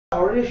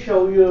already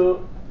show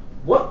you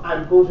what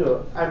I'm going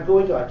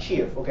to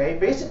achieve. Okay,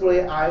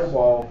 basically I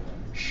will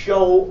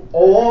show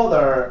all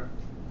the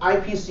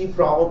IPC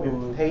problem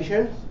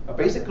implementation.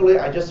 Basically,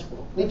 I just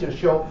need to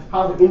show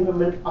how to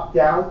implement up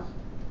down.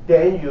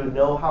 Then you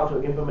know how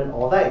to implement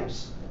all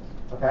things.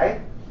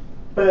 Okay,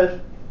 but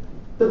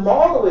the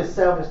model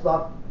itself is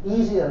not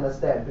easy to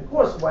understand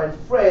because when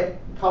thread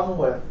come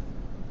with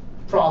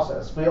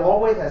process, we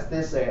always have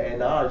this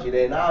analogy.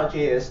 The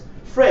analogy is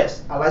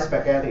threads are like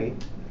spaghetti,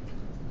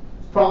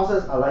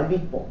 process are like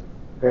meatball.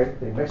 Okay,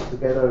 they mix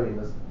together in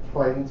this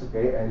plate.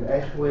 Okay, and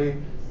actually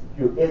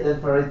you eat it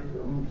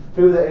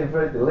feel that it's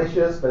very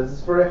delicious, but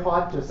it's very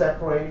hard to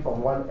separate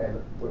from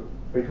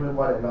between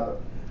one another.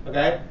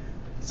 Okay,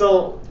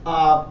 so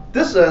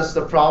this is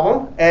the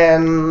problem,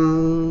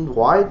 and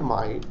why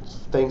my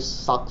thing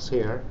sucks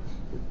here?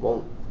 It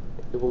won't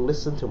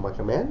listen to my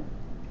command.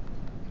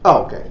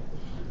 Oh, okay,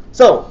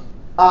 so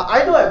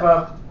I do have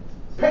a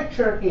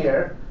picture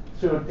here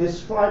to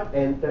describe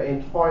the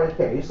entire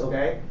case.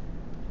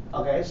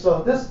 Okay,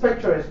 so this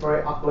picture is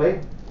very ugly.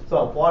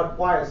 So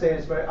why I say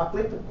it's very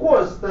ugly?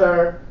 Because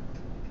the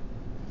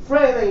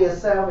threading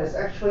itself is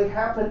actually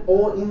happen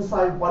all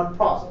inside one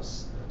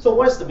process. So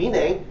what's the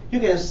meaning?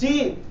 You can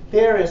see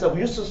there is a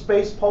user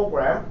space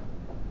program.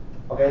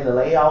 Okay, the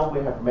layout, we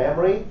have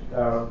memory,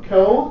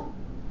 code,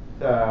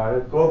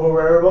 the global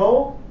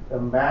variable, the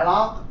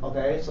malloc.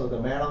 Okay, so the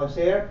malloc is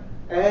here,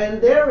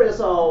 and there is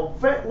a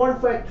thread 1,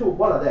 thread 2.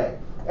 What are they?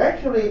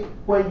 Actually,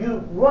 when you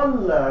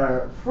run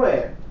the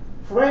thread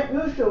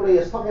usually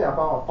is talking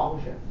about a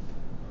function.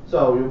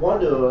 So you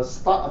want to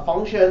start a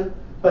function,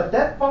 but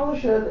that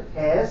function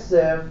has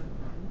a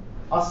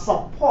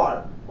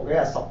support, okay,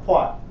 a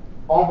support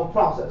of a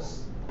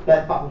process.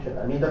 That function.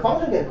 I mean, the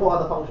function can call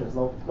other functions,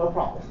 no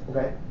problem,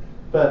 okay?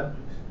 But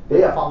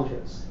they are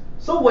functions.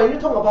 So when you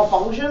talk about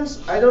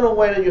functions, I don't know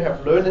whether you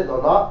have learned it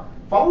or not.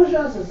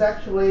 Functions is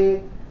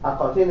actually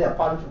containing a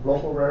bunch of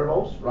local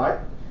variables, right?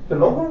 The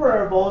local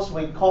variables,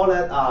 we call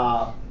it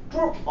a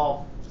group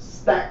of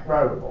stack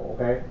variable,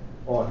 okay,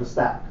 or the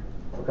stack,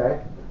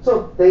 okay.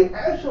 So they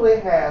actually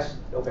has,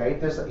 okay,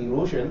 this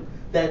illusion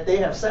that they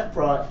have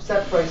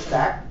separate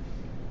stack.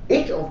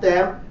 Each of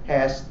them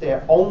has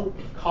their own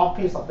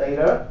copies of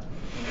data,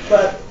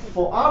 but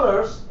for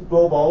others,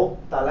 global,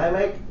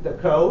 dynamic, the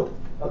code,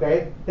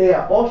 okay, they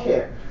are all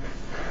shared.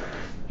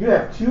 You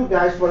have two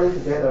guys running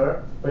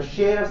together, but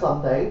share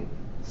something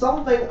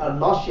are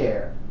not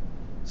shared.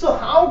 So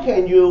how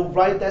can you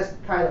write that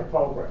kind of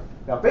program?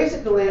 Now,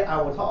 basically, I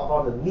will talk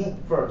about the need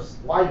first,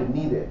 why you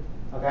need it,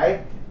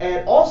 okay?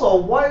 And also,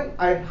 why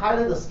I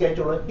highlight the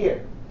scheduler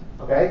here,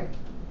 okay?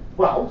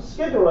 Well,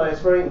 scheduler is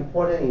very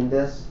important in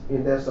this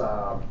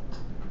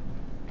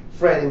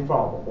threading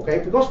problem, okay?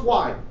 Because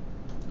why?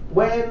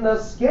 When the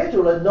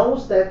scheduler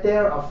knows that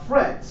there are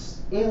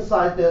threads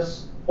inside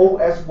this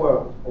OS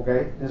world,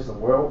 okay? This is a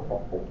world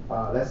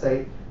of, let's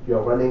say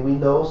you're running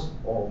Windows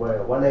or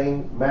we're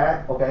running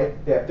Mac, okay?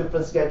 They have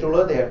different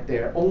scheduler, they have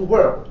their own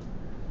world.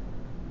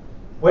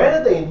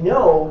 Whether they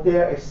know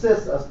there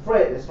exists a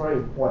thread is very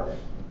important.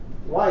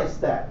 Why is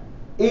that?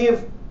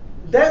 If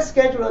that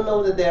scheduler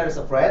knows that there is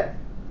a thread,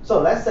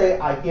 so let's say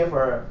I give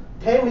her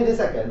 10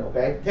 milliseconds,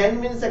 okay?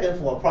 10 milliseconds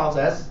for a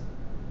process.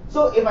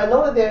 So if I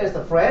know that there is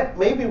a thread,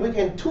 maybe we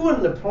can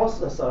tune the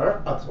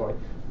processor,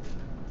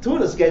 tune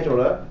the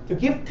scheduler to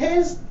give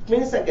 10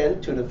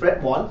 milliseconds to the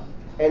thread 1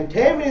 and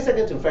 10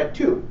 milliseconds to thread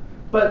 2.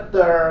 But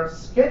the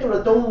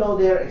scheduler don't know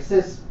there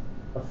exists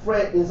a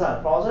thread inside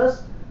the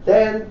process,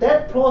 then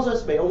that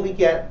process may only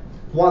get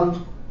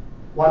one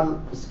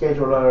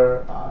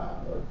scheduler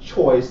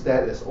choice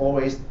that is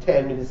always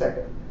 10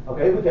 milliseconds.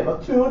 Okay, we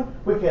cannot tune,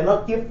 we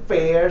cannot give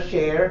fair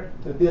share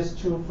to these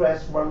two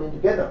threads running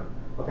together.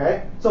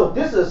 Okay, so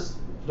this is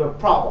the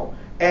problem,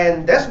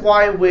 and that's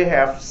why we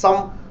have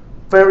some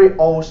very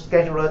old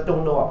scheduler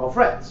don't know about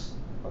threads.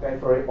 Okay,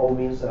 very old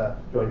means your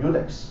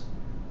Unix.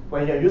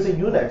 When you're using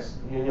Unix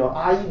in your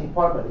IE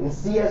department, in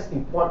CS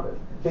department,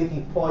 they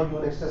deploy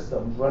Unix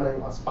systems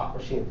running on Spark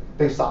machine.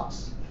 They suck.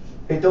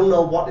 They don't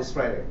know what is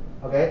threading.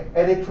 Okay,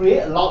 and they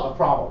create a lot of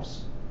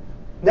problems.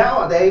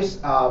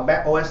 Nowadays,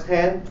 Mac OS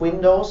 10,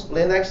 Windows,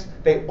 Linux,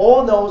 they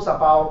all knows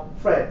about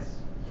threads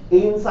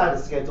inside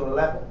the scheduler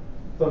level.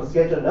 So the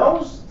scheduler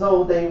knows,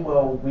 so they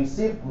will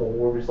receive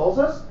more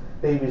resources,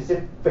 they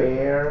receive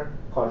fair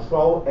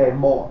control and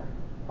more.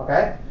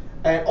 Okay,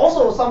 and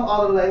also some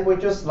other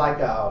languages like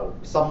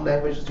some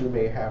languages you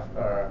may have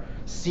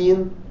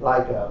seen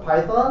like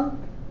Python,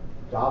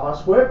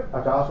 JavaScript.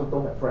 JavaScript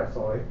don't have threads.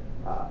 Sorry.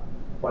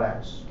 What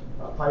else?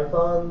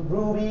 Python,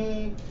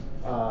 Ruby.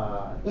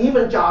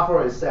 Even Java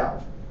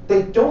itself,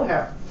 they don't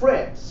have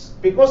threads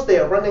because they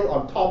are running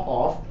on top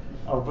of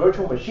a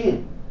virtual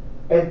machine.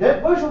 And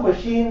that virtual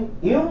machine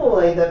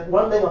emulated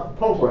running of the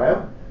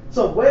program.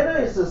 So whether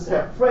it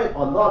have thread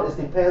or not, it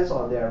depends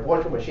on their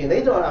virtual machine.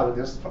 Later on, I will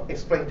just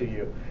explain to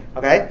you.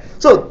 Okay?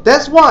 So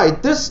that's why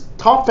this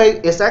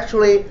topic is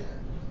actually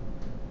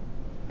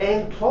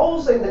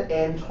enclosing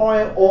the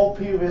entire all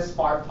previous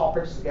 5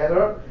 topics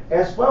together,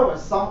 as well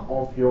as some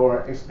of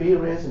your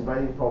experience in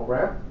writing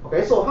program.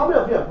 Okay, so how many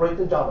of you have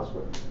written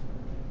JavaScript?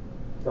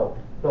 No,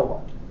 no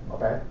one.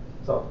 Okay,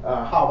 so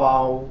how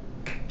about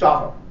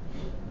Java?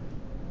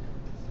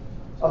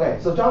 Okay,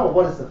 so Java,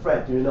 what is the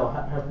thread? Do you know?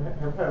 Have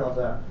you heard of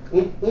the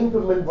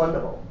implement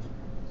runnable?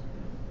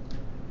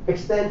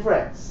 Extend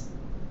threads?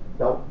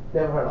 No,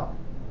 never heard of.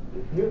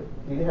 You?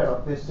 Did you hear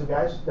of these two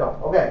guys? No.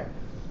 Okay.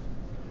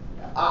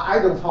 I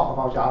don't talk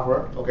about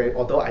Java. Okay,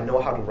 although I know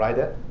how to write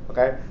it.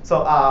 Okay,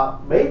 so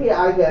maybe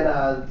I can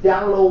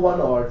download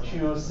 1 or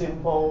 2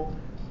 simple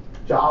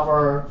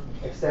Java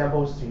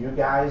examples to you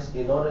guys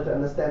in order to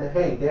understand that,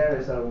 hey, there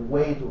is a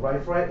way to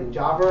write thread in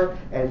Java,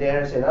 and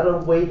there is another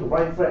way to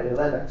write thread in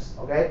Linux.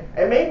 Okay,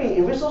 and maybe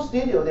in Visual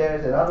Studio there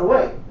is another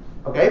way.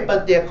 Okay,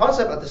 but their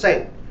concepts are the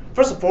same.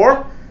 First of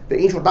all, the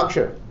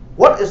introduction.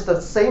 What is the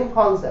same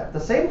concept? The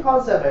same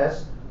concept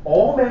is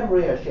all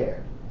memory are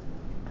shared.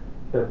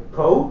 The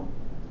code,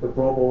 the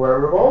global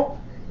variable,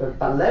 the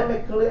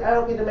dynamically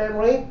allocated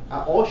memory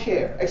are all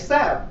shared,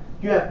 except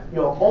you have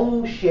your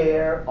own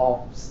share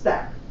of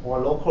stack or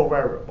local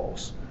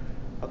variables.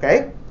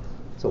 Okay?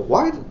 So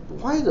why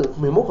the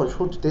remote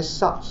control today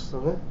sucks?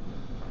 Okay?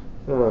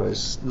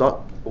 It's not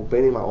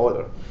obeying my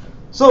order.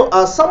 So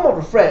some of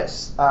the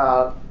threads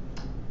are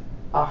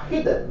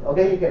hidden.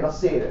 Okay, you cannot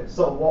see it.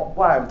 So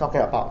what I'm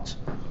talking about?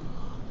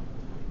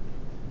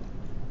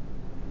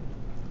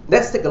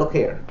 Let's take a look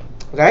here.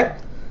 Okay?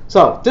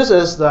 So this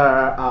is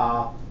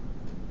the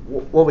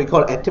what we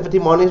call activity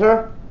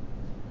monitor.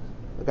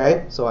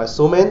 Okay, so I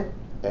zoom in,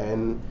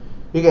 and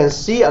you can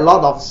see a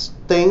lot of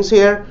things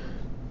here.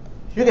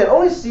 You can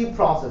only see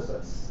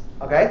processes.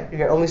 Okay, you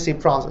can only see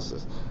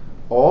processes.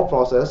 All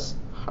process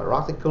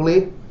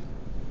hierarchically.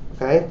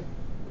 Okay.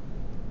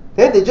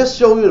 Then they just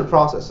show you the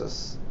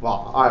processes.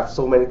 Wow, I have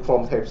so many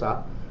Chrome tabs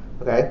up.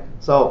 Okay,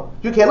 so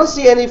you cannot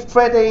see any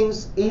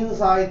threadings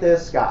inside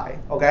this guy.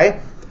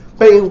 Okay,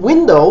 but in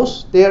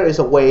Windows there is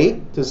a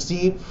way to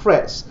see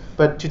threads.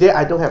 But today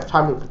I don't have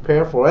time to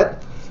prepare for it.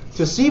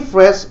 To see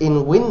threads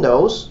in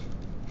Windows,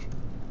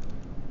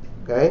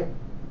 okay,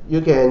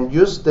 you can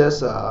use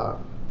this.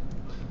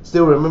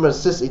 Still remember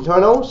sys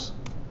internals?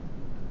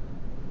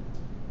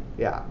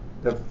 Yeah,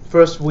 the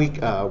first week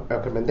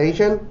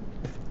recommendation.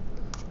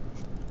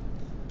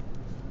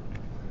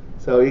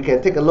 So you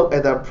can take a look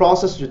at the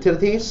process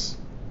utilities.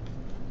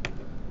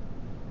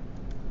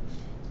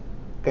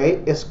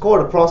 Okay, it's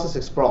called the Process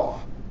Explorer.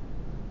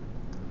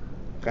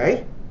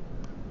 Okay,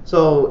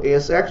 so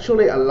it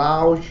actually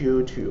allows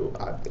you to.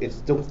 It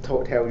don't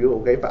tell you,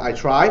 okay, but I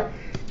try.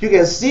 You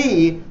can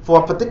see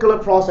for a particular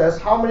process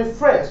how many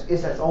threads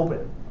it has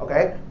open.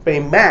 Okay, but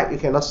in Mac you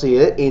cannot see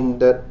it in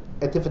the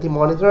activity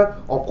monitor.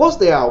 Of course,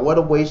 there are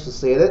other ways to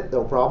see it,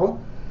 no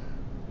problem.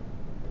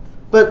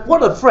 But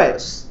what are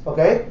threads?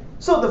 Okay,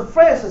 so the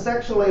threads is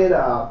actually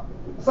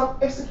some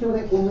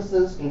executing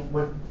instance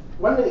with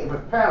running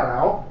with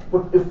parallel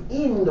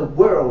within the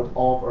world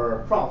of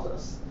a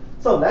process.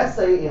 So let's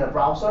say in a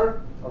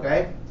browser,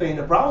 okay. So in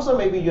the browser,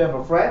 maybe you have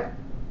a thread.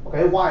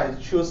 Okay, why I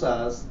choose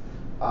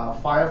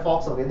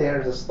Firefox? Okay,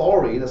 there is a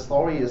story. The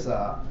story is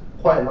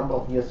quite a number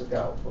of years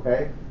ago.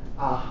 Okay,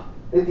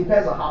 it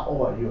depends on how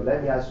old are you.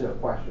 Let me ask you a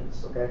question.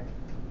 Okay,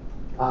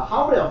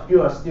 how many of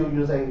you are still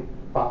using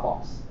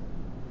Firefox?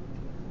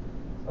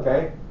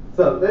 Okay,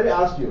 so let me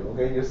ask you.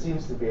 Okay, you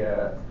seems to be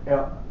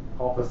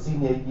of a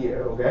senior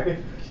year. Okay,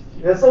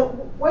 yeah. So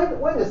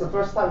when is the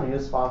first time you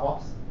used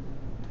Firefox?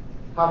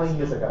 How many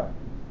years ago?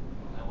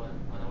 When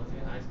I was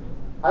in high school.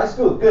 High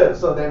school, good.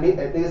 So that means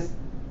at least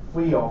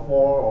 3 or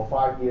 4 or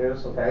 5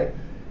 years. Okay.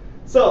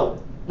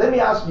 So let me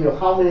ask you,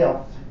 how many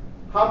of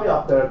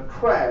the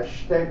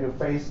crash that you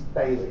face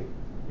daily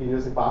in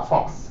using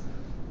Firefox?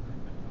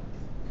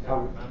 I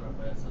can't remember,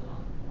 but it's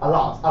a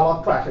lot. A lot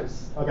of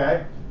crashes.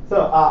 Okay. So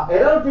a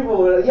lot of people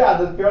will, yeah,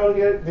 the girl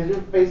here, did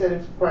you face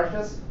any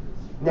crashes?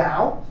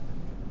 Now?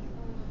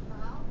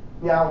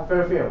 Now,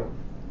 very few.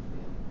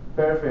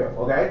 Very few,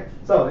 okay?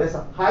 So it's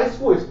a high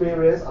school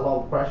experience, a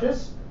lot of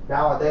crashes.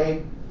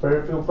 Nowadays,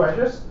 very few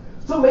crashes.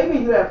 So maybe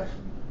you have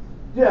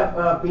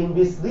been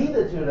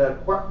misled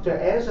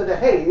to answer that,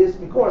 hey, it's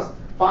because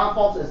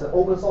Firefox is an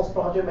open source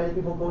project, many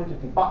people going to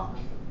debug.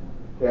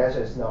 The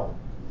answer is no.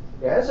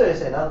 The answer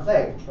is another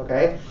thing,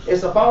 okay?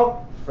 It's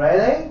about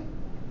threading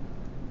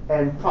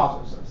and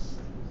processes,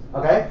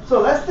 okay?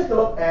 So let's take a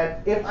look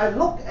at, if I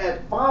look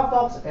at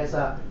Firefox as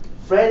a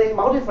threading,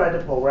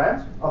 multi-threaded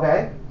program,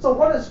 okay? So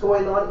what is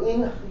going on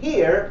in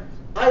here?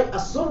 I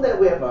assume that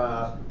we have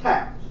a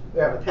tab.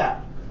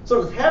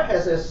 So the tab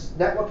has this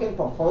networking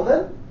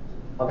component,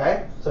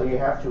 okay? So you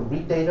have to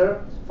read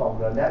data from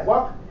the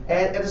network.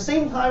 And at the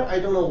same time, I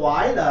don't know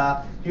why,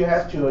 you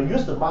have to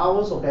use the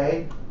mouse,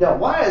 okay? Now,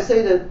 why I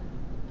say that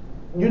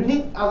you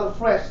need other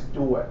threads to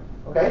do it,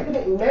 okay? You can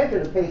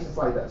imagine the cases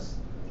like this.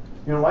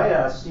 You write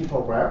a C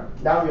program.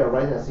 Now you are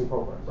writing a C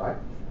program, right?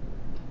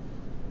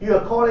 You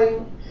are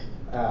calling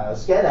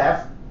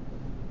scanf,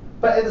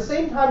 but at the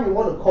same time you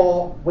want to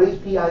call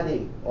wait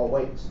PID or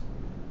wait.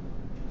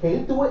 Can you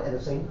do it at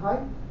the same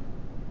time?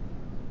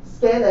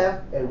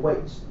 scanf and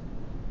wait.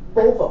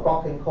 Both are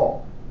blocking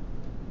call.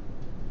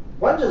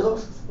 Once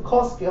it's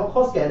called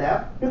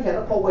scanf, you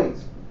cannot call wait.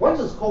 Once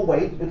it's called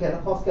wait, you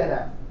cannot call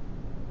scanf.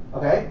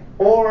 Okay?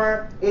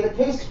 Or in the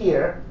case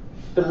here,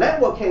 the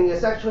networking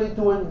is actually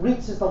doing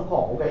read system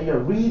call. Okay, you're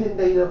reading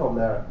data from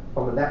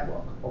the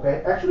network.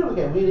 Okay, actually we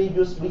can really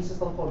use read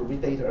system call to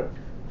read data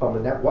from the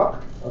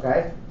network.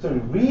 Okay, so you're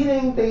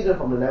reading data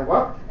from the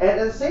network, and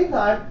at the same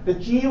time, the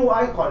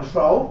GUI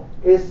control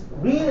is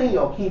reading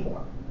your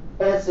keyboard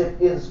as if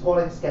it is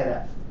calling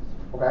scanf.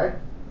 Okay,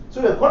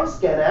 so you're calling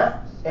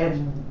scanf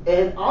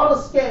and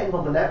other scan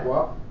from the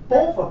network,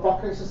 both are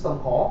blocking system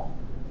call.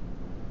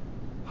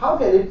 How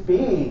can it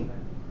be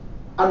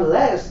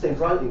unless they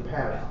run in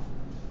parallel?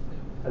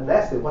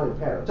 Unless they run in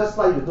parallel, just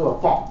like you do a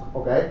fork,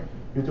 okay?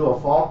 You do a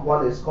fork,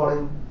 one is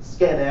calling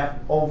scanf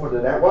over the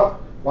network,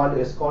 one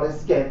is calling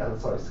scanf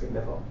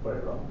very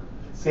wrong.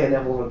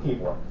 Scanf over the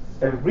keyboard,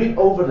 and read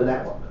over the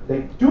network.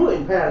 They do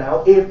in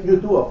parallel if you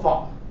do a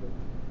fork.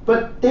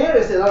 But there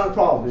is another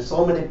problem with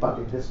so many bugs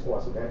in this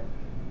course, okay?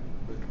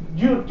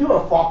 You do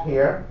a fork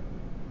here,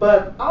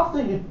 but after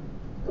you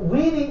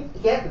really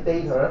get the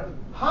data,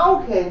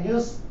 how can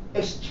you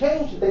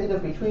exchange data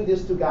between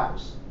these two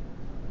guys,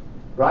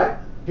 right?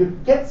 You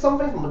get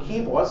something from the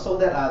keyboard, so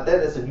that that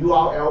is a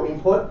URL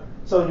input.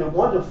 So you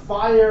want to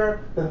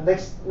fire the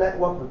next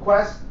network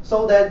request,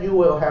 so that you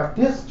will have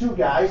these two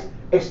guys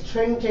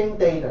exchanging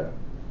data.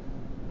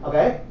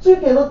 Okay, so you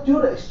cannot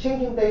do the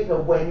exchanging data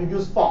when you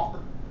use fork,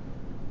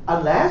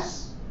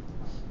 unless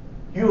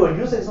you are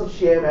using some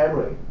shared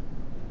memory.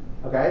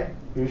 Okay,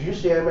 you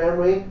use shared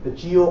memory, the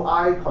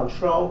GUI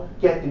control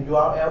get the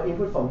URL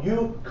input from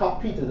you,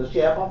 copy to the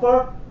share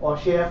buffer or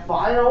share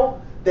file,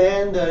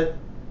 then the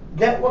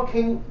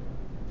networking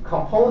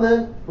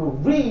component will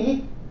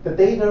read the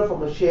data from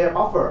the share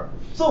buffer.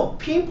 So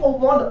people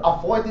want to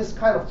avoid this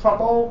kind of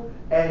trouble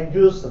and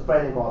use the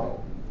Freddy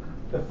model.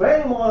 The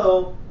Freddy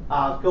model,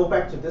 go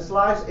back to this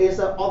slide, is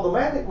an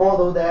automatic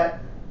model that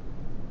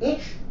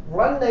each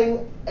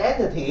running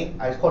entity,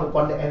 I call it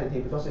running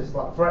entity because it's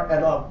not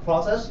a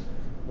process.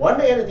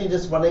 One entity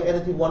is running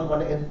entity 1,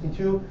 running entity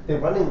 2. They're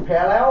running in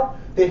parallel.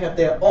 They have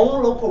their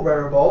own local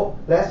variable.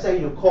 Let's say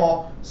you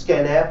call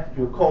scanf,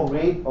 you call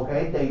read.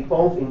 Okay, they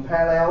both in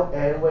parallel.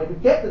 And when you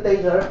get the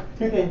data,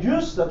 you can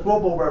use the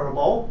global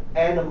variable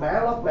and the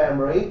malloc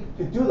memory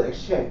to do the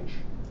exchange.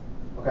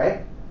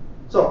 Okay,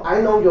 so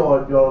I know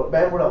your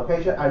memory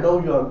location. I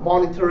know you're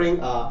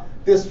monitoring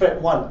this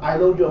thread 1. I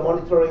know you're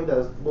monitoring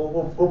the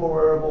global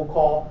variable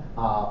called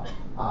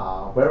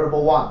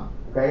variable 1.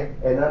 Okay,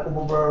 and that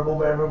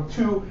variable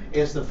 2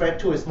 is the thread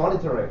 2 is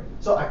monitoring.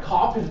 So I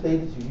copy the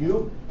data to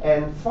you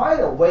and find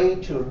a way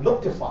to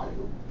notify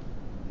you.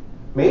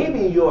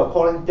 Maybe you are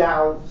calling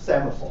down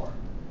semaphore,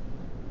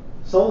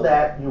 so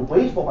that you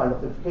wait for my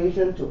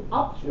notification to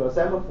up your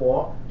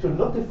semaphore to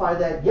notify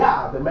that,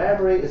 yeah, the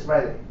memory is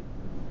ready.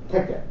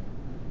 Take it.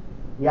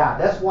 Yeah,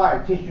 that's why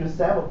I teach you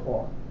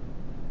semaphore.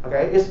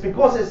 Okay, it's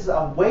because it's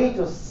a way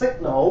to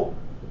signal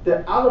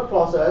the other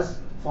process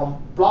from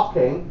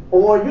blocking,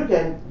 or you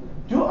can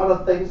do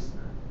other things.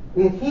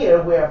 In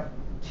here, we have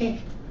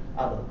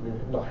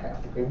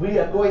okay, we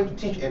are going to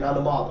teach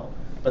another model,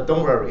 but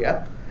don't worry.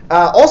 Yeah.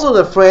 Also,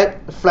 the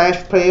flash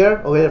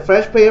player. Okay, the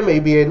flash player may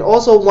be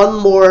also one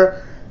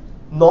more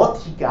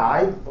naughty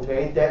guy.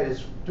 Okay, that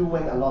is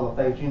doing a lot of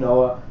things. You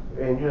know,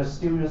 and you're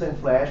still using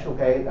flash.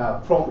 Okay,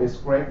 Chrome is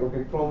great.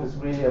 Okay, Chrome is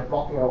really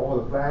blocking out all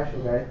the flash.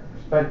 Okay.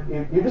 But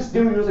if you're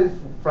still using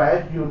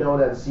flash, you know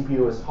that the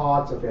CPU is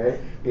hot, okay?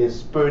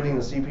 It's burning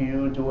the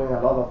CPU, doing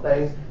a lot of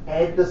things.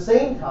 At the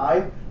same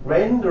time,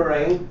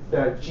 rendering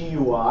the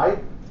GUI,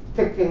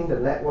 taking the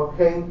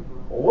networking,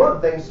 all the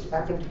things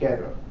happen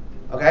together,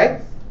 okay?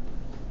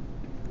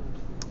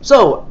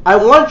 So I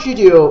want you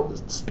to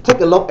take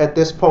a look at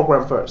this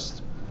program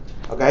first,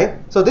 okay?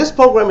 So this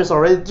program is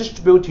already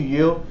distributed to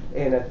you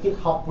in a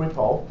GitHub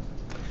repo.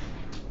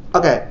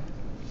 Okay.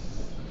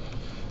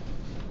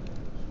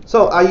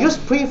 So I use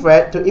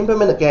prefred to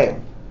implement a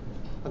game.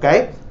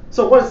 Okay.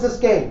 So what is this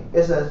game?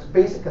 It's a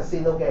basic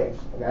casino game.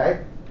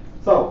 Okay.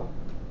 So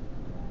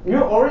you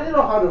already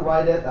know how to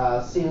write it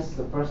since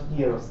the first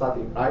year of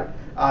studying, right?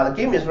 The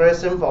game is very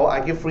simple.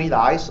 I give 3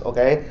 dice.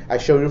 Okay. I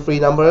show you 3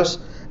 numbers.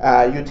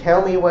 You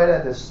tell me whether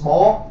it's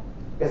small,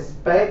 it's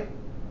big,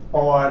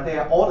 or they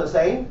are all the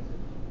same.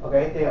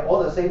 Okay. They are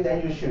all the same.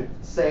 Then you should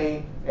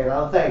say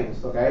another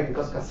things. Okay.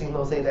 Because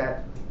casinos say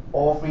that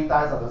all 3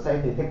 dice are the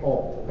same. They take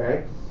all.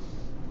 Okay.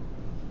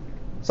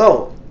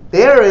 So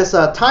there is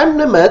a time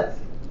limit.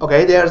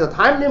 Okay, there is a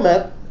time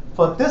limit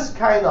for this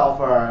kind of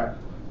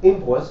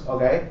inputs.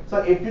 Okay, so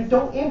if you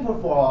don't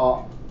input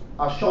for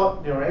a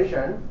short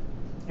duration,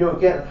 you'll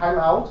get a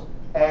timeout,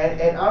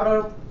 and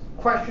another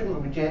question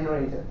will be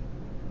generated.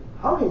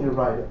 How can you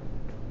write it?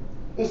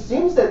 It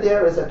seems that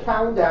there is a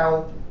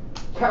countdown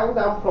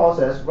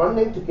process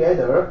running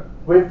together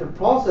with the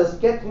process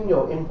getting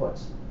your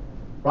inputs,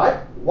 right?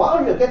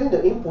 While you're getting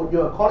the input,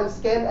 you are calling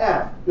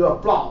scanf. You are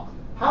blocked.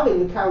 How can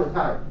you count the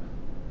time?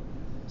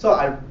 So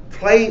I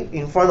play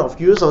in front of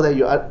you so that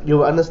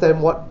you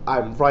understand what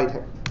I'm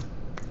writing.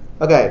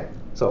 Okay,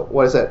 so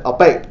what is it? Oh,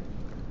 bake.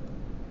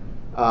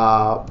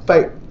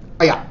 Bake.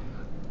 Ah, yeah.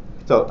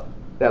 So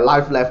the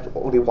life left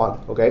only one.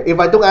 Okay, if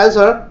I don't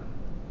answer,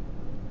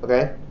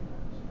 okay,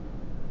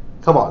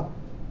 come on,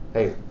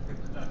 hey,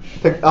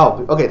 take.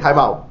 Oh, okay, time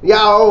out. Yeah.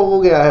 Oh,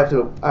 okay, I have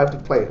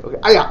to play. Okay.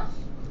 Ah, yeah.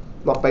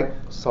 Not big.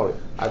 Sorry,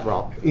 I'm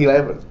wrong.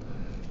 11.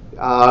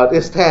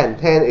 It's 10.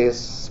 10 is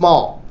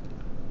small.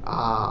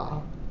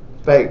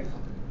 Big.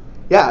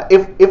 Yeah.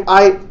 If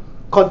I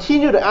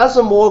continue to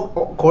answer more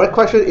correct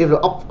question, it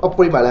will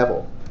upgrade my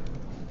level.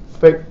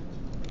 Big.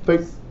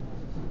 Big.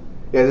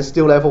 Yeah, it's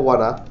still level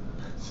 1.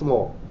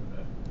 Small.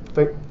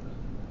 Big.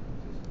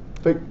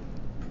 Big.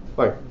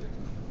 Wait.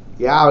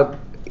 Yeah.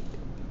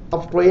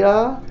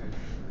 Upgrade.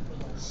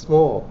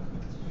 Small.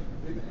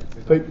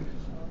 Big.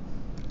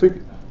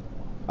 Big.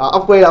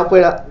 Upgrade.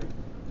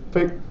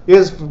 Big.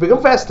 Yes,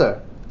 become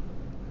faster.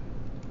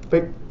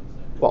 Big.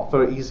 Well,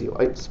 very easy,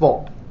 right?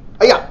 Small.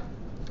 Yeah.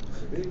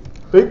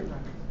 Big.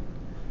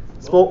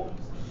 Small.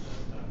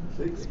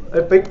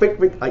 Big.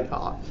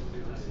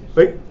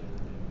 Big.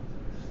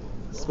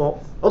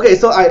 Small. Okay,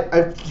 so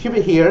I keep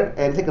it here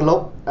and take a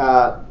look.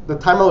 The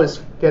timer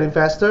is getting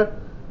faster.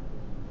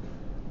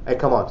 Hey,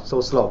 come on,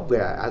 so slow.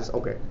 Yeah, that's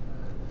okay.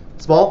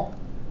 Small.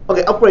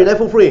 Okay, upgrade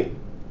level 3.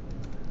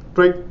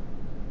 Big.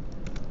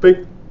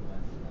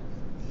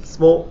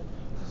 Small.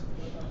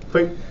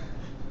 Big.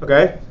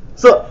 Okay.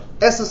 So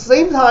at the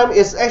same time,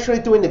 it's actually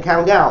doing the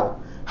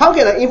countdown. How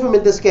can I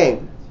implement this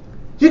game?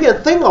 You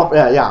can think of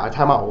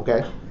timeout.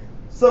 Okay.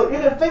 So you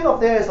can think of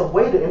there is a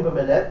way to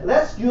implement it.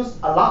 Let's use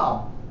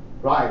alarm.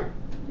 Right.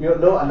 You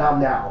know alarm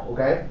now.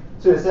 Okay.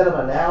 So you set up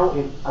an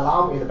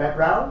alarm in the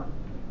background.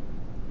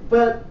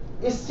 But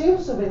it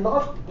seems to be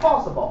not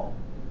possible.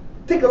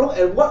 Take a look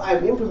at what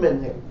I'm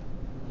implementing.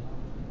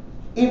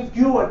 If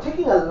you are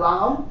taking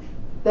alarm,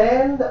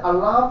 then the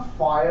alarm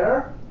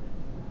fire,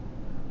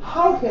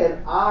 how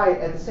can I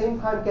at the same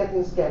time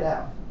getting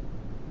scanf?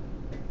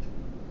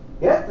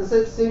 Yeah,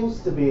 this seems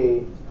to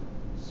be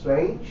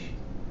strange.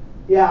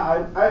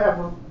 Yeah, I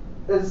have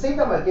at the same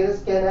time I get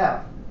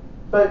scanf,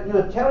 but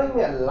you're telling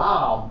me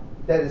alarm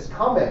that is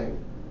coming.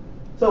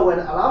 So when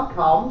alarm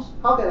comes,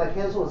 how can I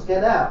cancel the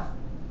scanf?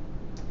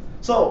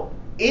 So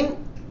in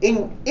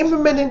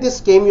implementing this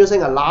game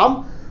using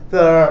alarm,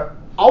 the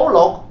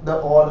outlook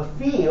or the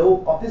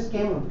feel of this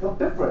game will become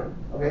different.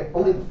 Okay,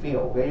 only the feel.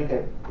 Okay,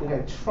 you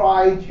can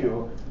try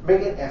to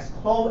make it as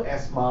close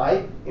as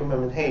my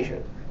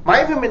implementation.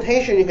 My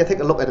implementation, you can take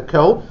a look at the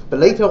code, but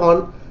later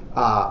on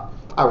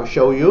I will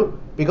show you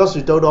because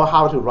you don't know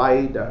how to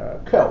write the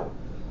code.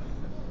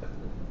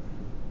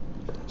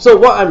 So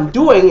what I'm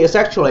doing is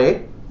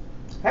actually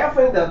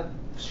having the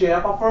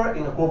share buffer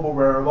in a global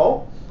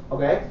variable.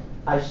 Okay,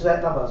 I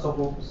set up a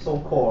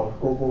so-called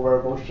global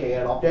variable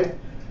shared object.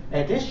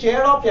 And this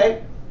shared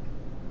object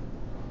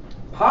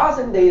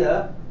passing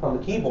data from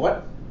the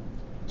keyboard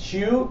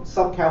to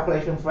some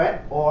calculation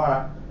thread,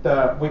 or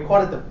we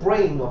call it the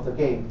brain of the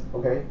game.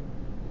 Okay,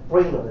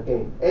 brain of the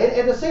game. And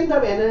at the same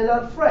time,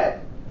 another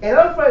thread.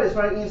 Another thread is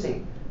very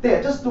easy. They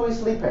are just doing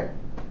sleeping.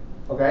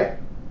 Okay,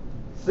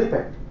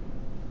 sleeping.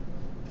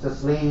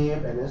 Just sleep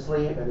and then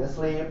sleep and then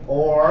sleep,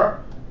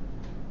 or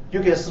you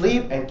can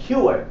sleep and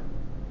queue it.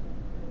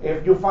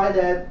 If you find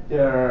that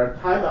the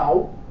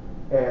timeout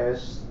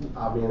is,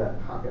 how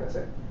can I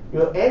say?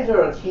 You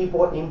enter a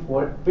keyboard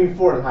input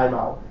before the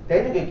timeout.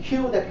 Then you can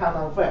queue the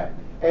countdown thread.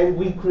 And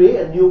we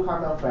create a new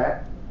countdown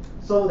thread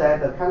so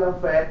that the countdown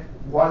thread,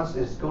 once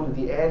it's go to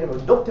the end, it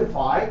will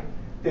notify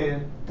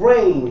the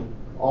brain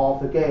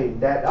of the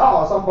game that,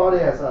 oh, somebody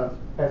has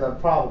a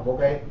problem,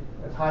 okay?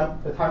 The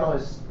timeout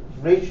is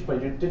reached,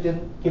 but you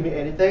didn't give me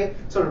anything.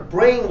 So the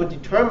brain will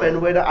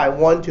determine whether I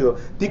want to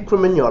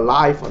decrement your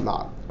life or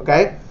not,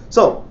 okay?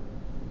 So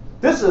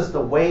this is the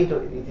way to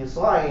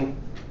design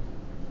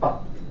a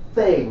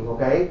thing,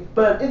 okay?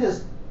 But it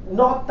is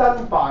not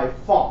done by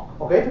fog,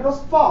 okay?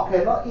 Because fog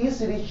cannot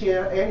easily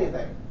share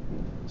anything.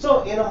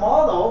 So in a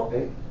model,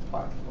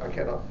 I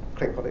cannot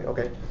click on it,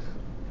 okay?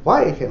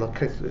 Why I cannot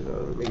click?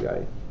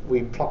 Maybe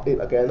we plot it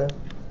again.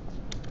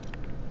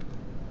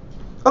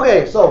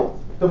 Okay, so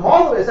the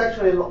model is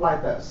actually look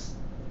like this.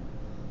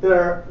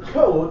 The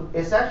code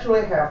is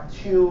actually have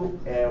two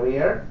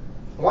areas.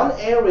 One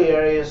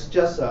area is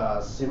just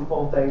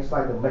simple things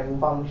like the main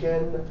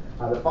function,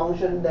 the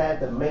function that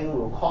the main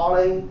will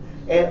calling,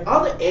 and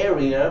other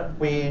area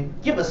we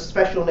give a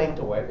special name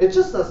to it. It's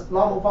just a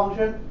normal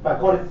function, but I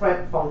call it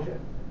thread function.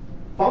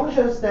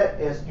 Functions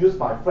that is used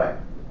by thread,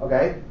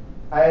 okay?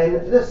 And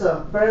this is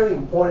a very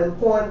important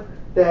point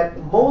that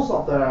most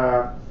of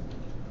the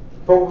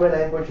programming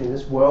language in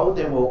this world,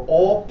 they will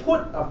all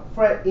put a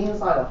thread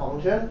inside a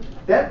function.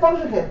 That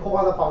function can call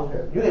other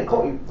functions. You can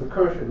call it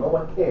recursion, no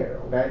one cares,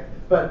 okay?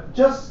 But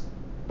just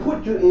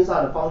put you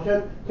inside a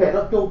function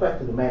cannot go back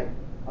to the main,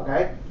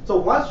 okay? So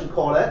once you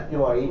call it,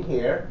 you are in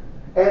here,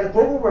 and the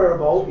global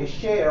variable is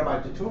shared by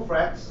the two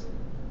threads.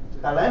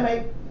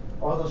 Dynamic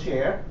also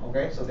share,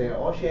 okay? So they are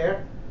all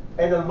shared.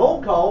 And the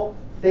local,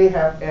 they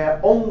have their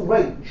own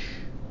range.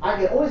 I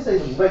can only say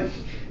the range,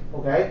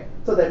 okay?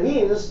 So that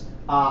means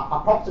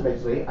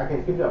approximately, I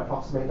can give you an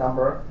approximate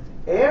number.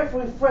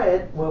 Every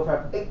thread will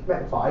have 8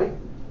 megabytes.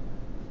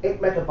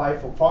 8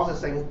 megabytes for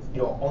processing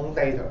your own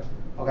data.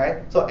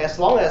 Okay, so as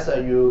long as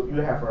you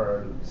have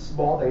a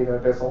small data,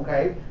 that's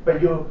okay.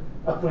 But you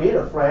create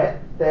a thread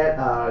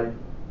that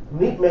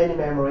need many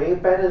memory,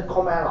 better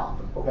call malloc.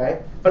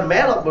 Okay, but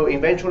malloc will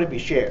eventually be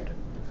shared.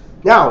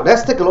 Now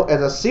let's take a look at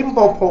the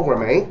simple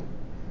programming.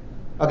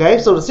 Okay,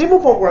 so the simple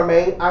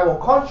programming, I will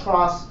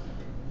contrast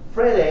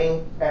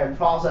threading and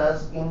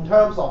process in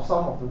terms of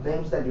some of the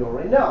names that you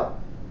already know.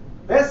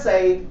 Let's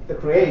say the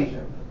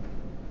creation.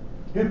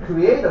 You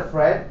create a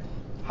thread.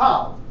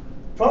 How?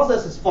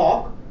 Process is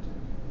fork.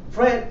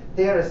 Thread,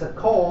 there is a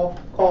call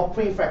called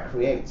prefab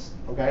creates.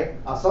 Okay.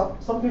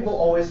 Some people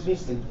always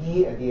miss the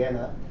E at the end.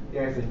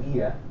 There is an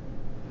E.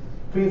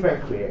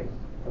 Prefab create.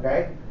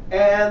 Okay.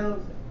 And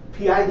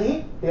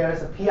PID, there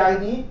is a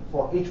PID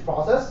for each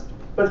process.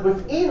 But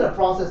within a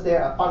process,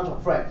 there are a bunch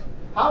of threads.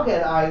 How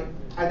can I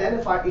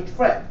identify each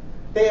thread?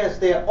 There's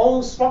their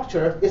own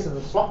structure. This is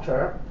the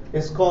structure.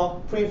 It's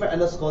called prefab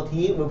underscore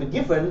T. Will be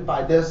given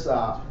by this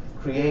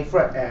create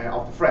thread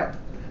of the thread.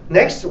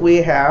 Next, we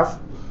have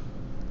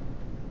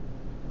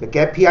the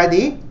get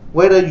PID.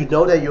 Whether you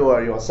know that you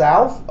are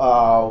yourself,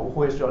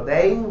 who is your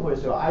name, who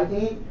is your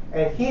ID,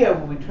 and here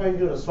we return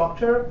you the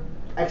structure.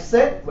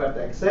 Exit, we have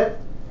the exit.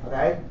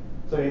 Okay,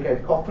 so you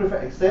can call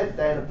prefab exit.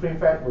 Then the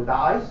prefab will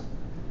die.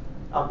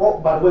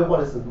 By the way,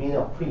 what is the meaning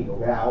of pre?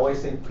 Okay, I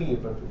always say pre,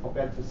 but I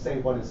forget to say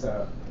what is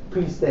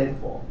pre stand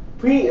for.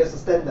 Pre is a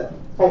standard,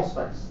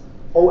 POSIX.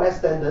 OS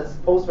standards,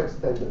 POSIX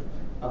standard.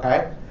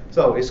 Okay,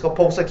 so it's called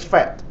POSIX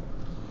thread.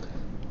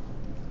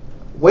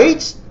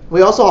 Wait,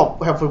 we also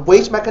have a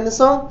wait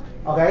mechanism.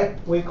 Okay,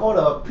 we call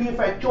a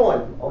prefab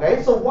join.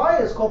 Okay, so why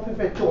is it called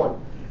prefab join?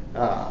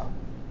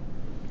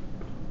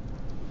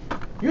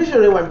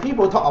 Usually when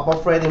people talk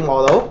about threading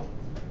model,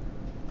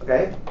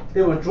 okay,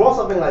 they will draw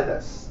something like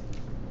this.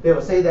 They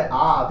will say that,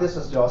 this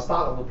is your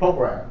start of the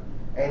program.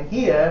 And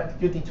here,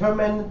 you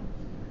determine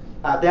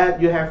that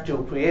you have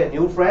to create a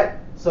new thread.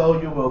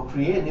 So you will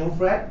create a new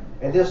thread.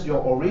 And this is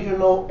your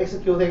original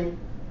executing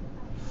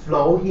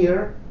flow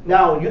here.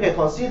 Now, you can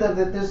consider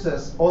that this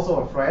is also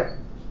a thread.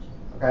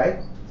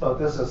 Okay? So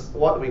this is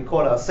what we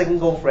call a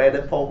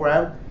single-threaded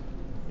program.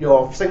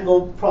 Your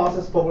single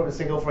process program is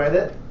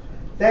single-threaded.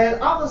 Then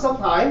after some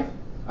time,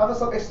 after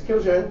some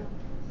execution,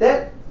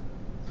 that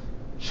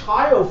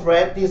child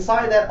thread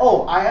decide that,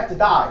 I have to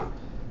die.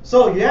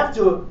 So you have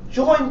to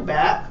join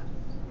back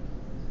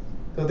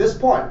to this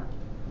point.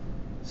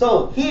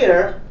 So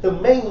here, the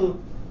main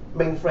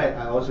thread,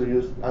 I also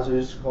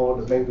use call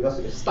the main because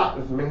it starts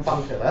with the main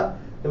function.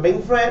 The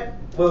main thread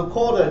will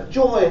call the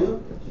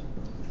join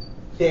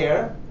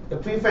there, the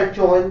prefab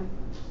join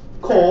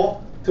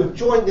call to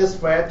join this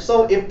thread.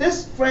 So if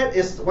this thread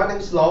is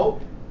running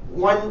slow,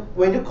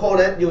 when you call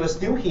it, you are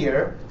still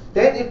here.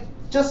 Then it's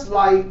just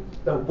like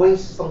the wait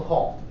system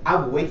call. I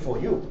will wait for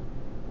you.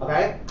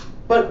 Okay?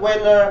 But when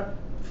the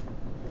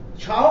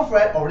child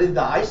thread already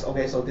dies,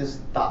 okay, so this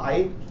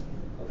die,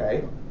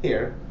 okay,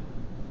 here,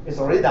 it's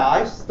already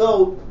died.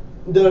 So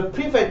the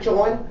prefab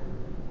join,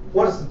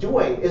 what it's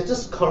doing is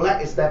just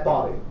collect its dead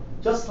body,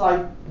 just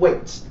like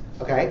wait.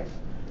 Okay.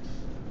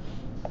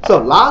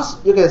 So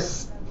last, you can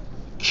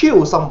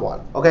kill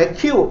someone. Okay,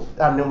 kill.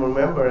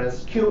 Remember,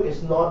 kill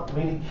is not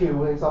really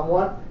killing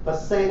someone, but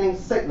sending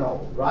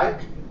signal, right?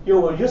 You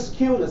will use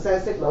kill to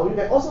send signal. You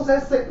can also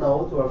send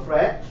signal to a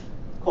thread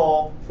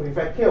called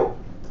prefab kill.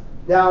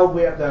 Now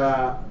we have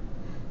the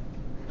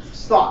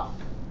start.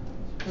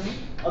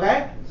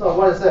 Okay, so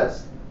what is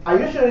this? I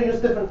usually use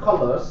different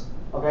colors.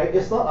 Okay,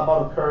 it's not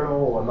about a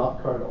kernel or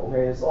not kernel.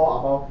 Okay, it's all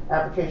about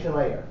application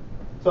layer.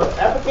 So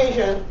the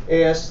application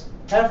is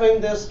having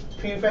this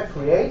prefab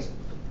create.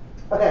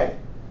 Okay,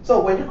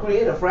 so when you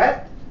create a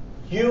thread,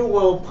 you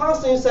will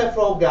pass in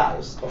several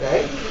guys.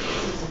 Okay,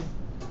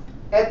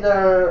 at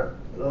the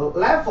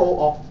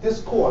level of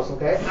this course,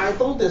 okay, I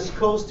don't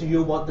disclose to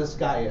you what this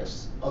guy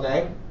is.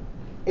 Okay,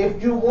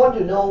 if you want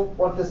to know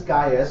what this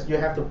guy is, you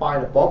have to buy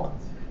the book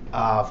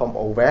from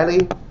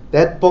O'Reilly.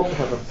 That book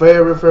has a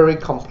very, very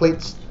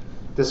complete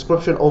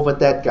description over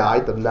that guy.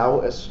 The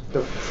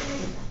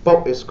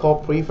book is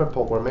called Prefab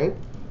Programming.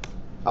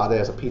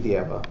 There's a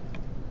PDF.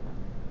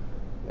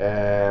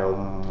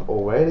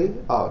 O'Reilly.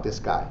 This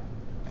guy.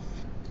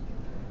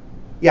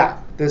 Yeah,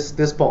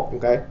 this book.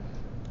 Okay,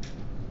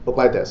 look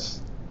like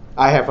this.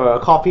 I have a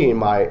copy in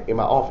my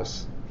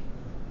office.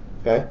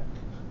 Okay.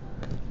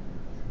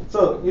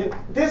 So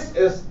this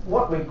is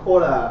what we call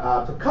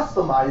to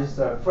customize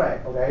the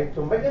thread, okay,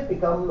 to make it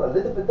become a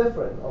little bit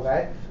different,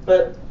 okay.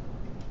 But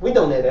we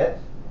don't need it,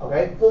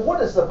 okay. Well,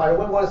 by the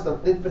way, what is the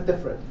little bit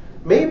different?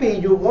 Maybe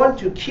you want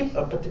to keep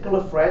a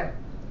particular thread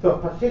to a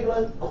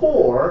particular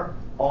core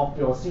of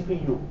your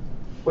CPU.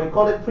 We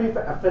call it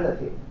prefab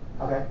affinity,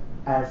 okay.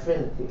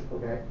 Affinity,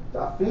 okay. The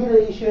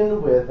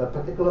affiliation with a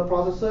particular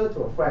processor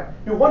to a thread.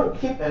 You want to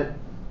keep it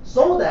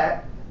so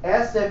that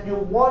as if you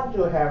want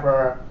to have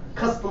a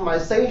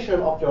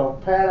customization of your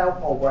parallel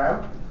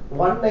program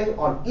running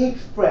on each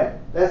thread.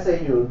 Let's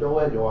say you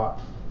know your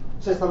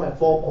system has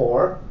 4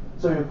 cores.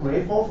 So you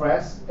create 4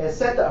 threads and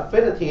set the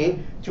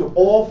affinity to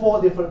all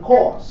 4 different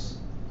cores.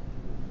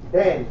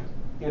 Then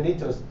you need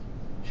to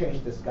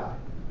change this guy.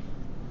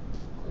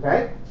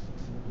 Okay?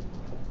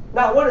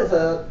 Now what is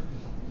a,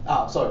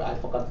 oh sorry, I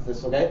forgot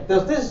this, okay?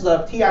 This is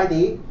a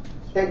TID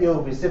that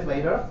you'll receive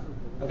later.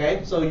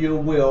 Okay, so you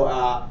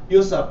will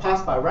use a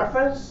pass by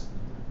reference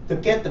to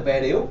get the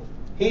value.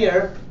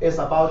 Here is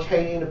about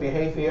changing the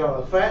behavior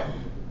of the thread.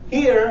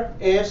 Here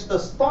is the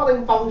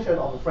starting function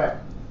of the thread.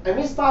 I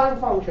mean starting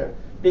function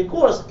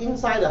because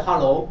inside the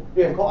hello,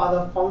 you can call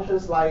other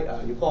functions like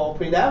you call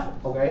printf,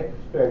 okay?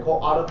 You can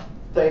call other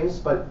things,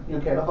 but you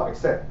cannot call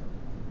exit.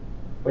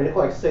 When you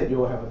call exit, you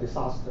will have a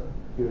disaster.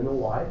 Do you know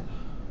why?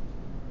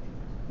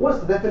 What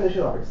is the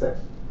definition of exit?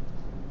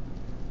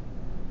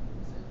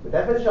 The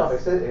definition of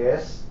exit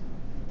is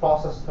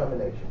process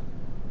termination.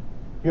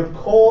 You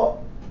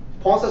call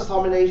process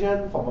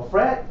termination from a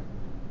thread,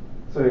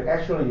 so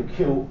you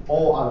kill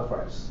all other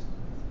threads.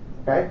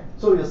 Okay?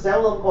 So you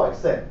seldom call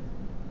exit.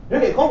 You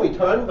can call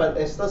return, but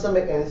it doesn't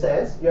make any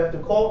sense. You have to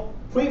call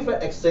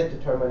pre-thread exit to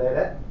terminate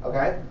it.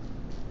 Okay?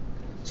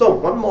 So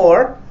one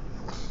more.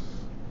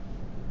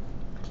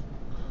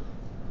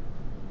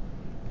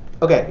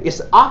 Okay,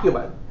 it's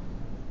argument.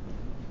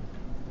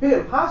 You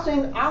can pass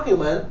in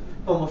argument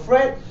from a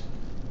thread,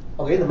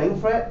 okay, the main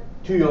thread,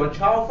 to your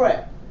child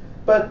thread.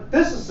 But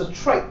this is the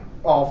trick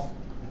of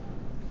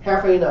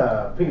having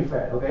a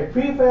pre-thread. Okay,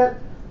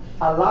 pre-thread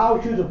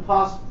allows you to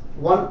pass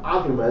one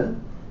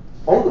argument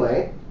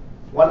only.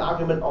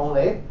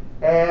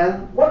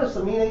 And what is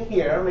the meaning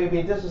here?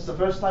 Maybe this is the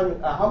first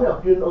time. How many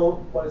of you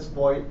know what is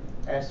void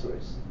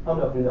asterisk? How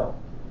many of you know?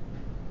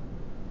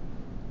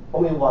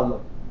 Only one.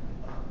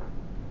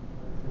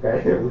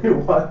 Okay, only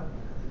one.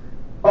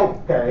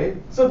 Okay,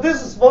 so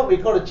this is what we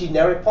call a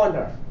generic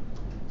pointer.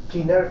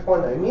 Generic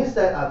pointer. It means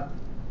that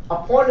a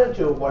pointer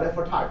to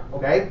whatever type.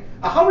 Okay.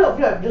 How many of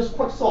you have used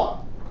quicksort?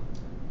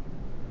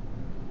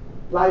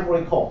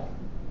 Library call.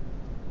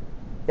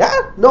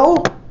 Yeah?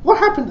 No. What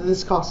happened to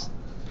this class?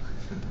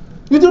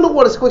 You don't know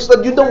what is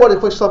quicksort. You know what is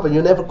quicksort, but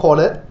you never call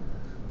it.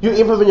 You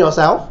implement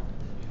yourself.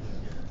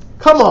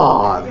 Come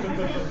on.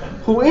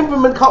 Who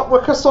implement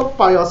quicksort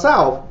by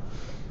yourself?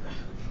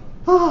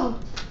 Come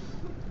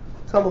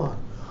on.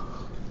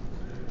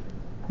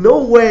 No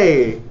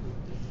way.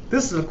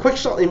 This is a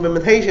quicksort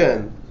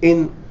implementation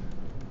in.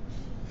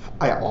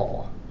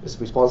 It's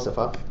responsive,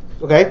 huh?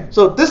 Okay.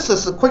 So this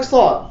is a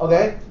quicksort.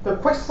 Okay. The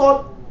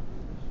quicksort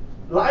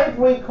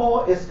library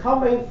call is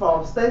coming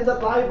from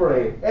standard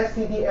library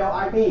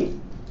stdlib.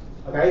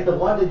 Okay, the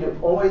one that you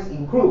always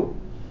include.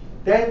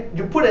 Then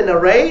you put an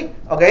array.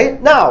 Okay.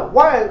 Now,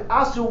 why I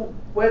asked you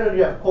whether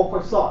you have called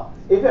quicksort?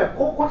 If you have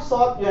called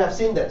quicksort, you have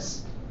seen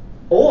this.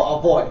 Or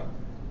a void.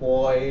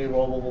 Void,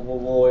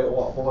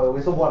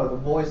 so what are the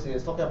voids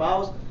is talking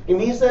about? It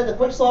means that the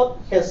quicksort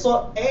can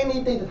sort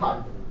any data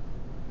type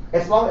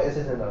as long as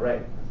it's an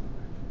array.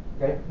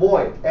 Okay,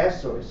 void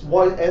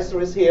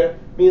asterisk here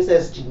means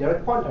it's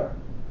generic pointer.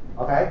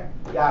 Okay,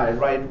 yeah, I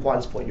write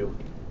once for you.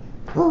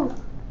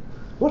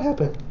 What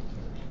happened?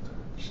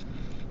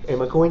 Am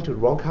I going to the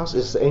wrong class?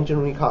 It's the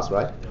engineering class,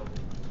 right?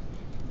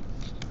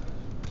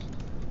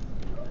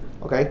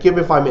 Okay, give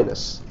me 5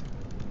 minutes.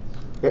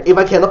 Okay, if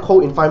I cannot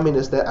code in 5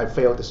 minutes, then I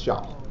failed this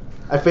job.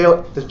 I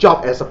failed the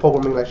job as a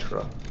programming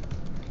lecturer.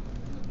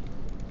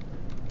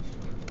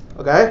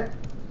 Okay?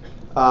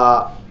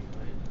 I'm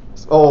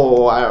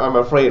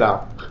afraid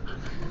now.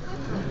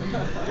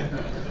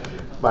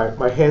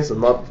 my hands are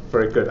not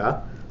very good,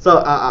 huh?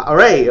 So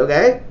array,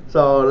 okay?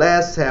 So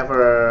let's have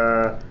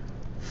a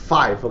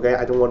 5, okay?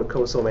 I don't want to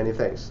code so many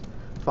things.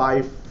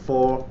 5,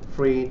 4,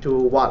 3, 2,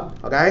 1,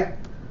 okay?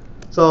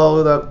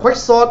 So the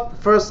quicksort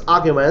first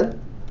argument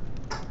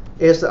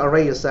is the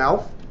array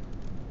itself.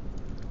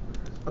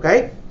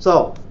 Okay,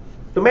 so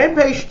the main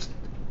page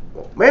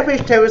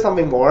tells you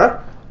something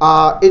more.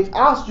 It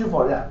asks you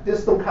for that.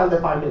 This don't count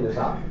the 5 minutes,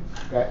 huh?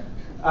 Okay.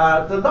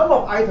 The number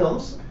of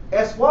items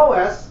as well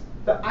as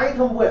the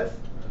item width.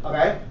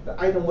 Okay, the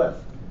item width.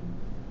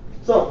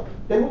 So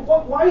then,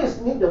 why is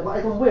need the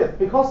item width?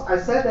 Because I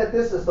said that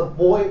this is the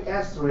void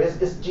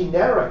asterisk. It's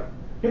generic.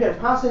 You can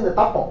pass in the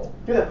double.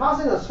 You can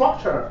pass in the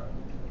structure.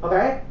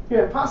 Okay, you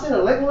can pass in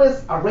a linked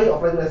list, array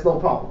of linked lists, no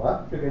problem.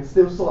 Huh? You can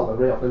still sort an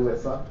array of linked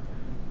lists. Huh?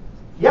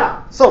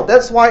 Yeah, so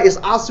that's why it's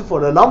asked you for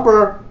the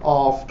number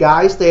of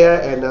guys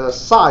there and the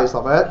size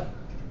of it.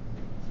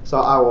 So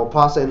I will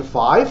pass in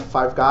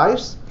 5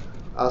 guys.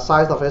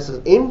 Size of it is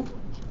in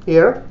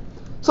here.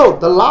 So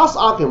the last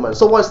argument.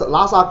 So what is the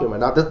last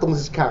argument? Now this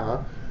don't count,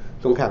 huh?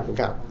 Don't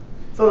count.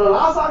 So the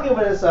last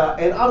argument is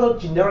another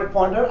generic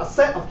pointer, a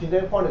set of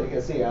generic pointers. You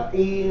can see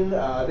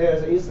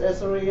there's is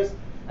asterisk.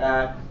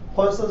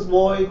 Constants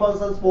void.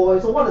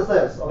 So what is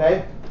this?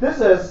 Okay,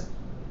 this is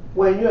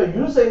when you are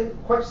using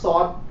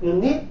quicksort, you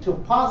need to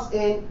pass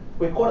in.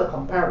 We call it a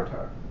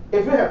comparator.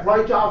 If you have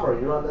write Java,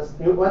 you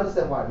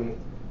understand what I mean.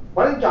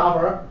 Writing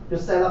Java, you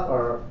set up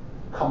a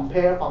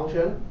compare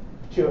function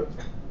to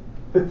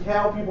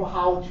tell people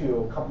how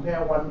to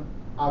compare one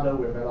other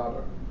with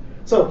another.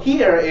 So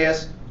here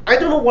is I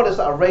don't know what is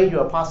the array you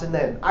are passing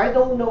in. I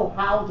don't know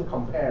how to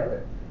compare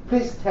it.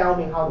 Please tell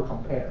me how to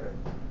compare it.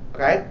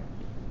 Okay?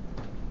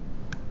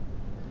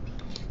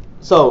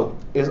 So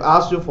it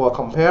asks you for a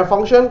compare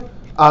function.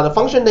 The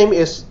function name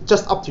is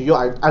just up to you.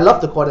 I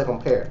love to call it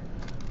compare.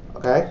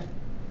 Okay?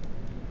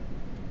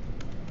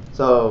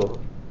 So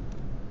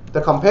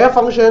the compare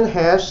function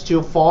has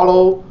to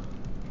follow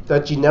the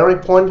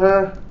generic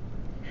pointer.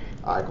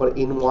 I call it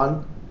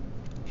in1,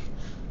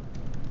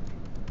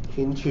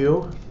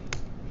 in2.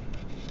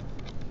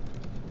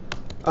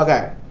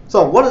 Okay,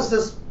 so what is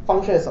this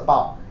function is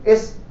about?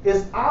 It's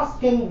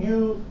asking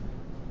you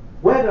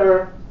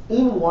whether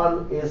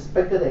in1 is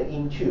bigger than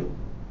in2.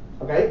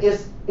 Okay,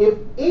 if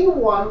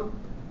in1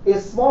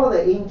 is smaller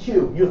than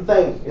in2, you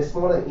think it's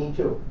smaller than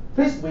in2.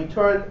 Please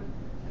return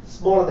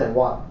smaller than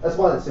 1.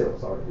 Smaller than 0,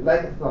 sorry,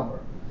 negative number.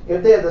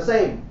 If they are the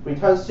same,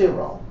 return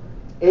 0.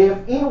 If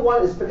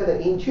in1 is bigger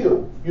than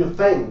in2, you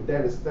think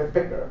that is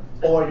bigger,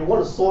 or you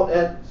want to sort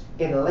it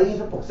in a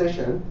later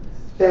position,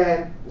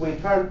 then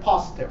return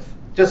positive.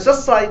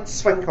 Just like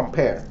string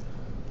compare.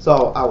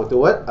 So I will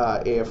do it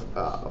if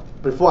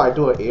before I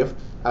do it, if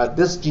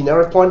this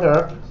generic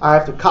pointer, I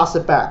have to cast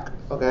it back.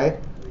 Okay,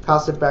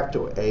 cast it back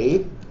to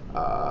A.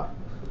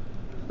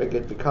 Make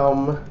it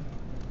become,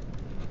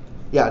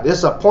 yeah, this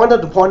is a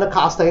pointer-to-pointer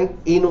casting.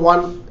 In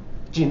one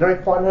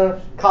generic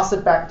pointer, cast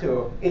it back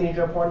to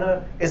integer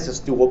pointer. It's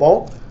just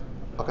doable.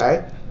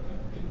 Okay.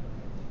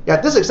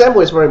 Yeah, this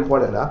example is very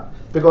important,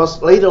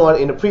 because later on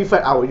in the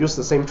prefect I will use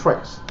the same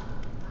tricks.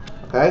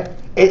 Okay,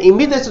 and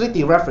immediately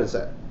dereference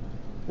it.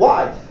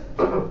 Why?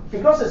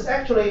 Because it's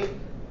actually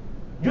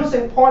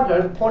using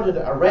pointer to point to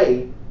the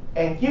array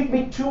and give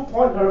me 2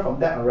 pointers from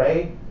that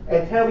array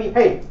and tell me,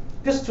 hey,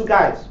 these 2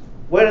 guys,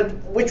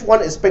 which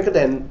one is bigger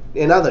than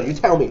another? You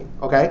tell me.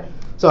 Okay,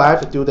 so I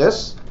have to do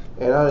this.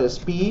 Another is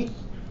B.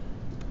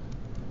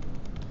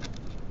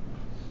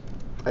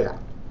 Oh, yeah,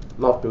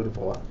 not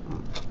beautiful.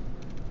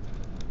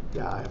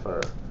 Yeah, I have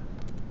a.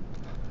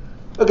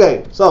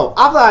 Okay, so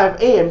after I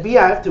have A and B,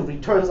 I have to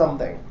return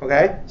something.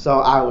 Okay, so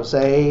I will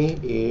say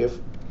if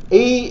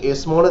A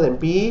is smaller than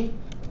B,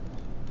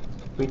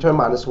 return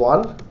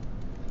 -1.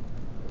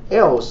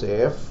 Else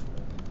if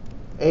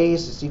A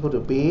is equal to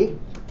B,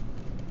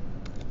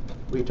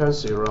 return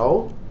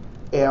 0.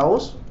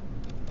 Else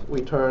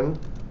return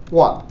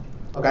 1.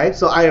 Okay,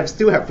 so I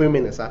still have 3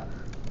 minutes.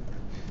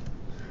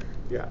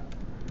 Yeah.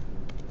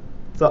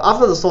 So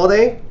after the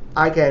sorting,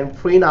 I can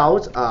print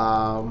out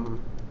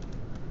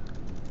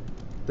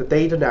the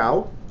data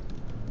now.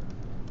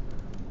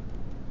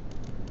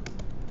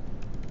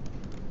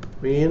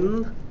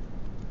 Print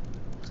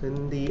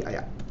Cindy,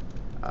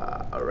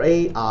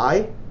 array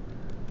I,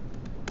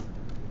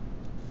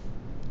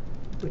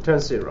 return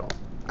 0.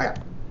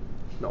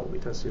 No,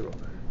 return 0.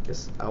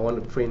 Yes, I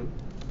want to print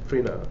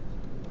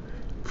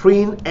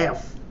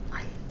F.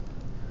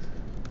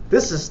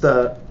 This is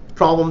the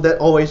problem that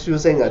always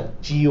using a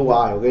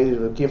GUI, okay,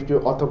 to give you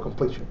auto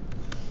completion.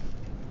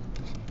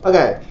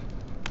 Okay.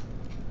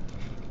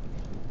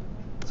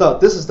 So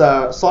this is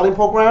the sorting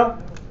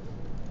program.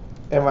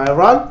 And when I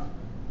run,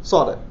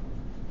 sort it.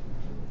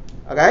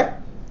 Okay?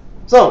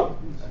 So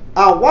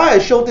why I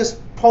show this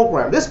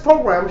program? This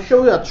program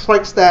shows you a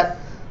trick that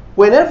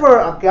whenever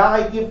a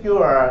guy gives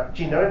you a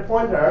generic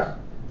pointer,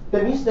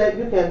 that means that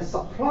you can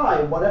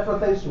supply whatever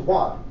things you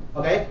want.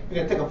 Okay? You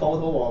can take a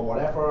photo or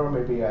whatever.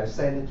 Maybe I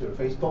send it to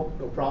Facebook,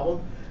 no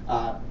problem.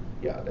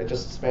 Yeah, I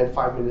just spent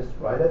 5 minutes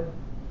to write it.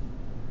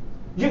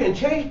 You can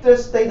change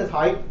this data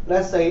type,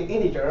 let's say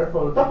integer,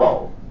 for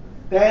double.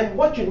 Then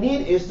what you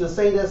need is to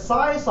say the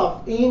size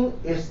of in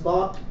is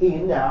not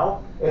in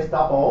now, it's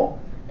double.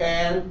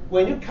 And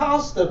when you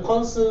cast the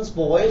constant's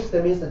voice,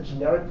 that means the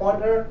generic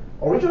pointer,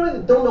 originally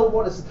they don't know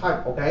what is the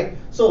type, okay?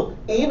 So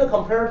in the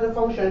comparative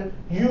function,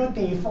 you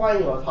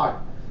define your type.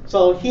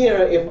 So here,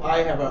 if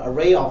I have an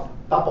array of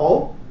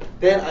double,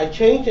 then I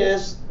change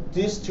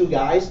these 2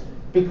 guys,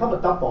 become a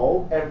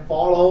double, and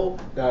follow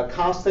the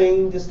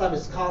casting. This time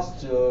is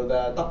cast to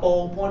the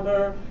double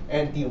pointer,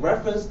 and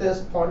dereference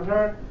this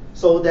pointer,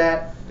 so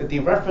that the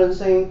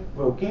dereferencing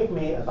will give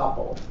me a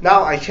double.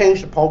 Now I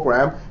change the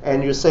program,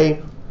 and you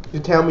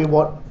tell me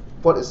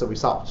what is the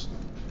result.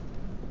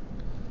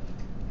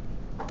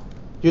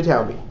 You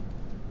tell me.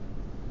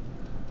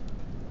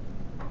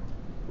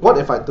 What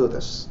if I do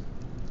this?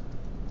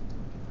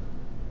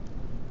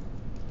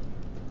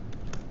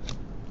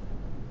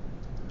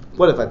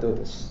 What if I do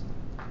this?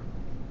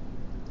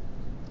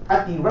 I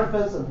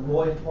dereference a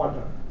void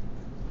pointer.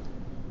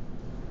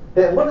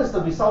 Then what is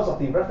the result of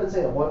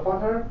dereferencing a void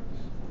pointer?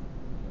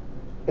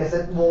 Is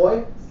it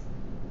void?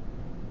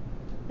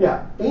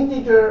 Yeah,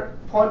 integer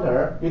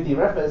pointer, you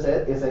dereference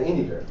it, is an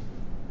integer.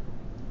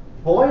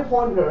 Void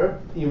pointer,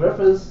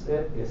 dereference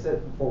it, is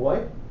it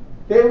void?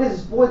 Then if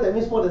it's void, that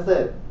means what is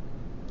it?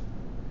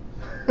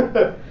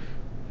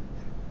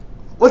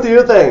 What do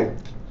you think?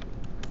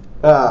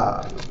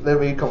 Let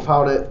me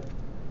compile it.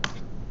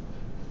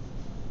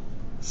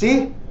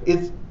 See,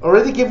 it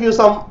already gives you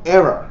some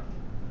error.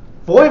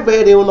 Void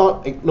value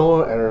not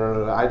ignore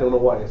error. I don't know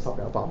what it's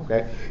talking about.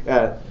 Okay.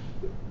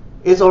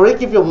 it's already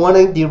give you a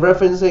warning. The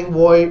referencing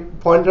void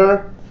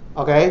pointer,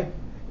 okay,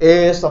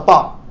 is a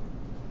bug.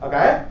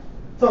 Okay,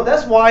 so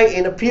that's why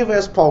in the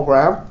previous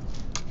program,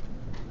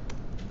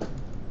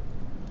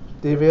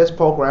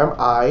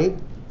 I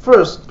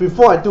first,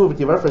 before I do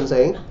the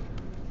referencing,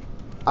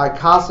 I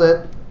cast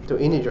it to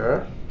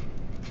integer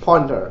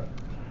pointer.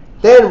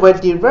 Then when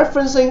the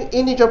referencing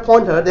integer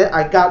pointer, then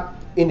I got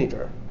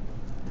integer.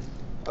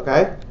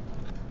 Okay.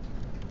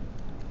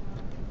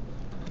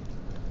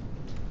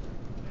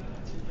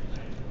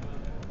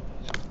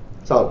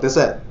 So this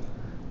is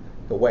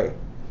the way.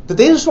 The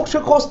data structure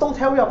course don't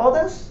tell you about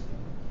this.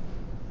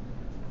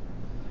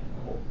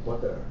 Oh,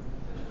 what the?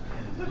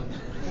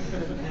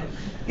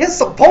 It's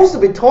supposed to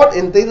be taught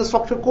in data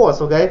structure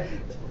course, okay?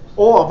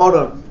 All about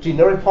a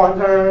generic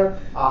pointer,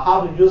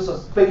 how to use a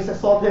basic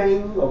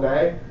sorting,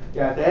 okay?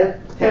 Yeah,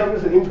 then tell you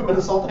to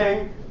implement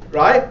sorting,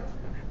 right?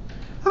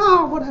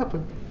 What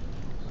happened?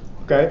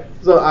 Okay,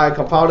 so I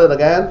compiled it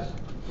again.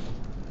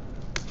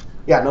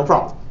 Yeah, no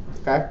problem.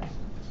 Okay,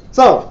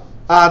 so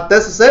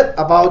this is it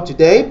about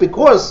today,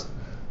 because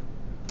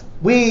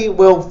we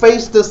will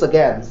face this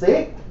again.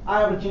 See,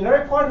 I have a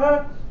generic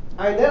pointer,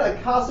 and then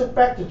I cast it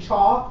back to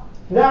char.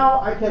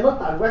 Now I cannot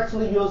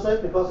directly use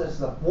it because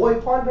it's a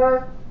void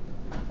pointer.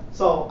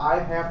 So I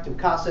have to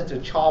cast it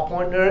to char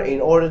pointer in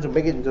order to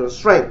make it into a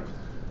string.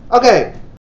 Okay,